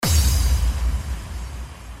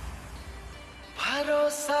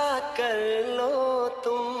भरोसा कर लो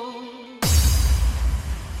तुम,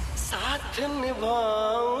 साथ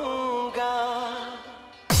निभाऊंगा।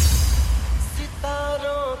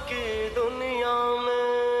 सितारों की दुनिया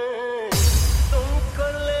में तुमको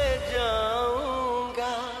ले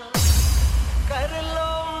जाऊंगा। कर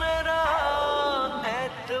लो मेरा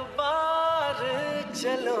एतबार,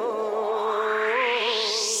 चलो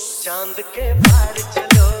चांद के पार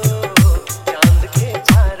चलो, चांद के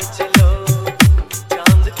पार चलो,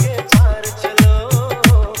 चांद के पार चलो,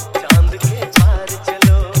 चांद के पार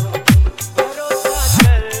चलो। भरोसा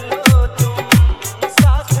कर लो तुम,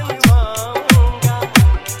 साथ निभाऊंगा।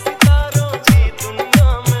 सितारों की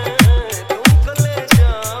दुनिया में तुमको ले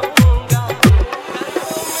जाऊंगा। कर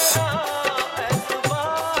लो मेरा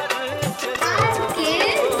एतबार, चलो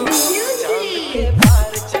चांद के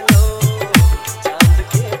पार चलो, चांद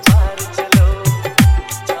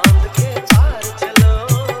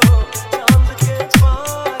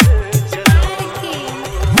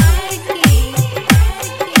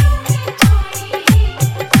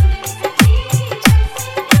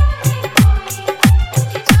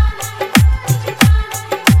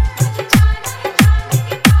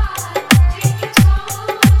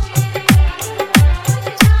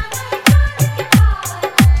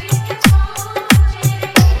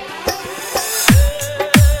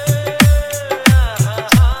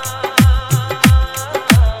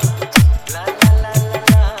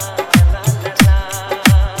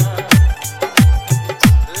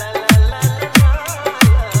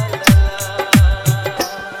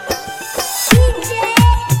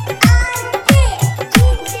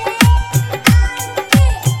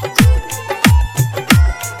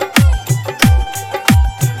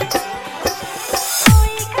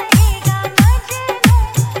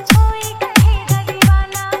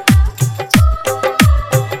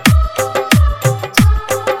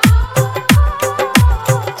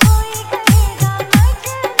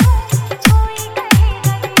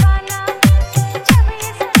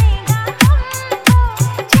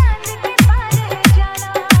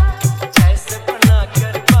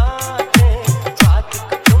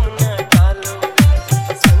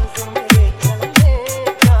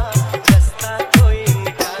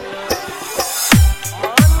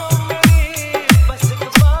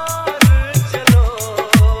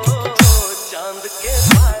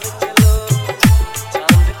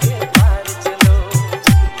के पार चलो,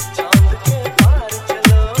 चांद के पार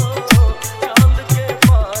चलो, चांद के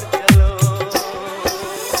पार चलो।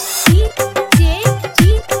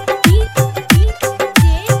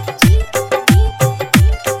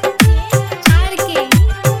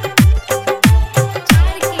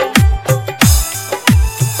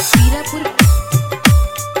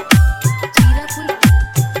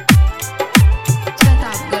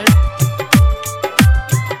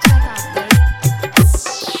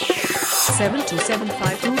 Seven two seven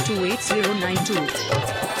five two two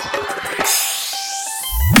 8092